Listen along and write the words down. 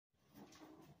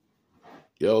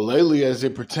Yo, lately as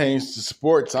it pertains to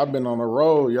sports, I've been on the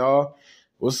road, y'all.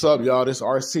 What's up, y'all? This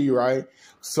RC, right?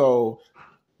 So,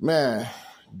 man,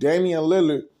 Damian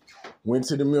Lillard went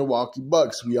to the Milwaukee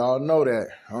Bucks. We all know that.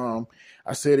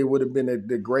 I said it would have been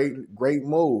the great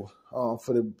move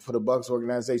for the Bucks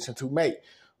organization to make.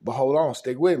 But hold on,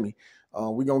 stick with me.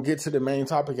 We're going to get to the main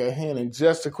topic at hand in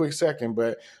just a quick second.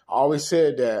 But I always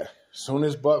said that as soon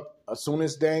as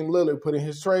Dame Lillard put in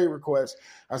his trade request,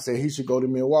 I said he should go to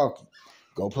Milwaukee.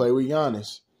 Go play with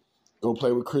Giannis. Go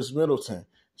play with Chris Middleton.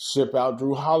 Ship out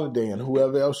Drew Holiday and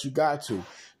whoever else you got to.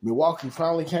 Milwaukee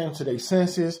finally came to their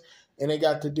senses, and they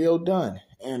got the deal done.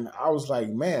 And I was like,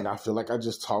 man, I feel like I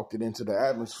just talked it into the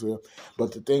atmosphere.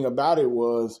 But the thing about it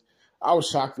was I was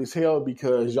shocked as hell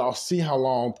because y'all see how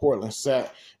long Portland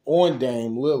sat on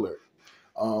Dame Lillard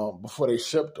before they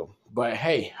shipped him. But,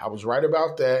 hey, I was right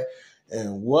about that.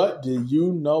 And what do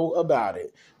you know about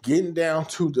it? Getting down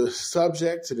to the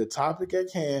subject, to the topic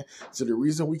at hand, to the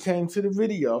reason we came to the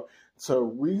video,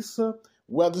 Teresa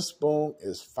Weatherspoon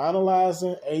is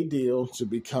finalizing a deal to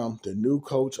become the new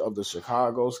coach of the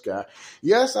Chicago Sky.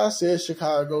 Yes, I said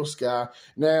Chicago Sky.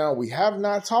 Now, we have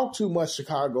not talked too much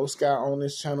Chicago Sky on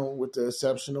this channel with the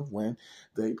exception of when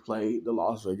they played the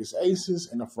Las Vegas Aces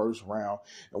in the first round,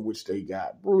 in which they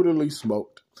got brutally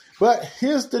smoked. But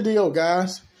here's the deal,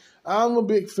 guys. I'm a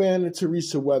big fan of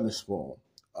Teresa Weatherspoon.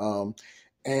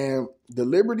 And the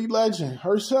Liberty legend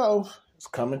herself is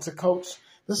coming to coach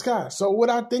the Sky. So what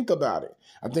I think about it?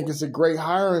 I think it's a great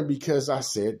hiring because I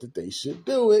said that they should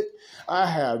do it. I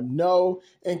have no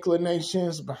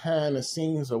inclinations behind the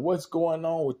scenes of what's going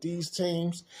on with these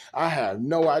teams. I have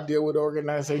no idea what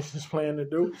organizations plan to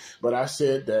do, but I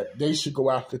said that they should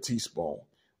go after Teaspoon.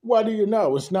 What do you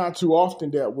know? It's not too often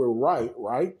that we're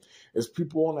right? It's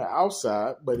people on the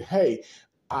outside. But, hey,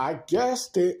 I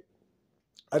guessed it.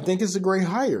 I think it's a great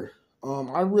hire.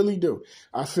 I really do.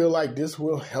 I feel like this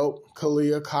will help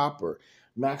Kahleah Copper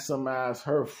maximize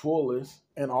her fullest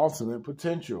and ultimate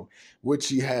potential, which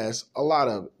she has a lot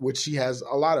of.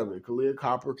 Kahleah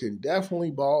Copper can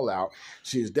definitely ball out.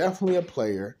 She is definitely a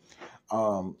player.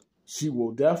 She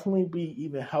will definitely be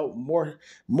even helped more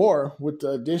with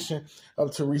the addition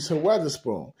of Teresa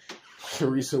Weatherspoon.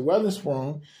 Teresa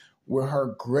Weatherspoon, with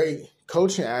her great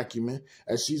coaching acumen,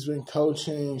 as she's been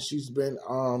coaching, she's been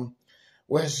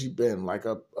what has she been? Like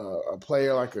a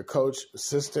player, like a coach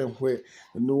assistant with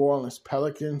the New Orleans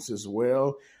Pelicans as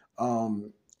well.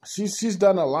 She's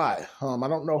done a lot. I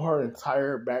don't know her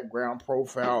entire background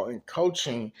profile in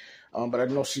coaching, but I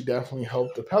know she definitely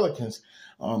helped the Pelicans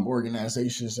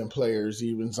organizations and players,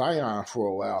 even Zion for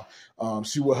a while.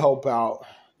 She will help out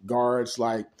guards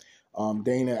like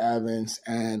Dana Evans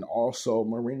and also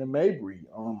Marina Mabrey.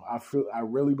 I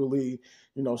really believe,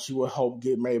 she will help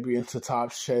get Mabrey into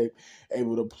top shape,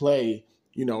 able to play,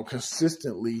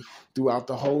 consistently throughout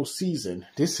the whole season.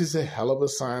 This is a hell of a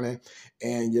signing.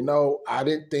 And, I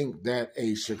didn't think that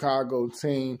a Chicago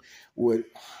team would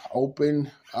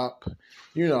open up,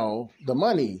 the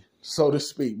money, so to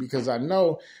speak, because I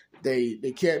know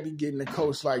they can't be getting a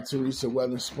coach like Teresa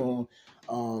Weatherspoon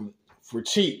for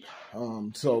cheap.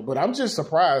 But I'm just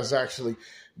surprised actually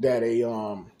that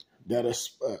a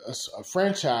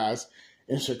franchise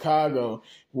in Chicago,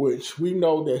 which we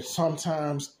know that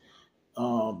sometimes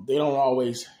they don't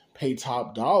always pay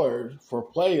top dollar for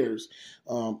players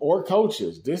or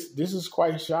coaches. This is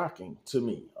quite shocking to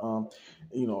me,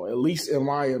 at least in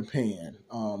my opinion.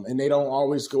 And they don't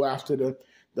always go after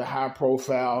the high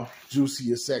profile,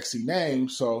 juicy, sexy name.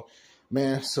 So,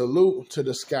 man, salute to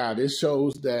the Sky. This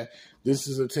shows that this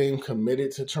is a team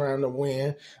committed to trying to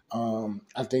win.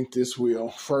 I think this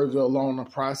will further along the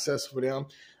process for them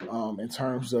in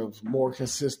terms of more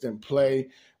consistent play,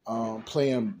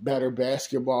 playing better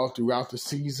basketball throughout the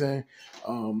season.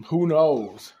 Who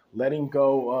knows? Letting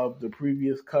go of the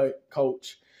previous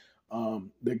coach,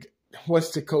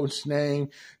 what's the coach's name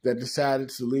that decided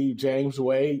to leave? James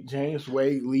Wade. James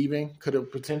Wade leaving could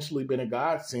have potentially been a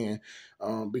godsend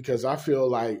because I feel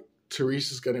like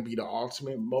Teresa's going to be the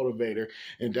ultimate motivator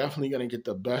and definitely going to get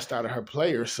the best out of her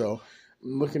players. So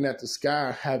I'm looking at the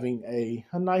Sky having a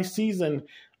nice season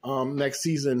next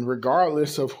season,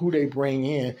 regardless of who they bring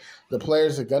in. The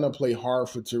players are going to play hard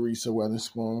for Teresa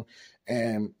Weatherspoon.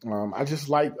 And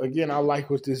I like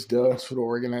what this does for the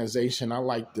organization. I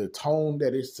like the tone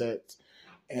that it sets.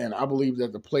 And I believe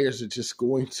that the players are just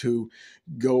going to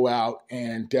go out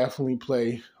and definitely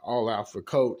play all out for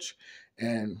coach.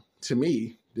 And to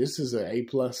me, this is an A+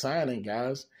 signing,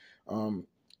 guys.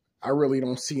 I really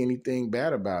don't see anything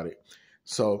bad about it.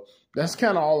 So that's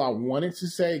kind of all I wanted to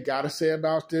say, got to say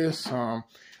about this.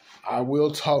 I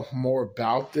will talk more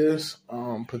about this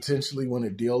potentially when a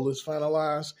deal is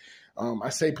finalized. I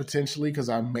say potentially because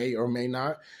I may or may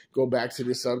not go back to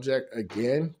this subject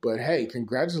again. But hey,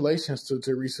 congratulations to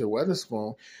Teresa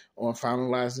Weatherspoon on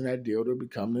finalizing that deal to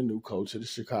become the new coach of the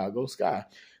Chicago Sky.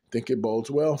 I think it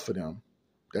bodes well for them.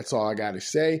 That's all I got to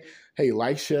say. Hey,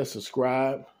 like, share,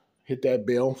 subscribe, hit that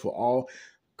bell for all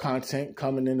content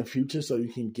coming in the future so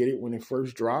you can get it when it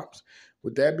first drops.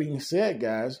 With that being said,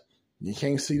 guys, you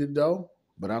can't see the dough,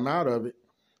 but I'm out of it.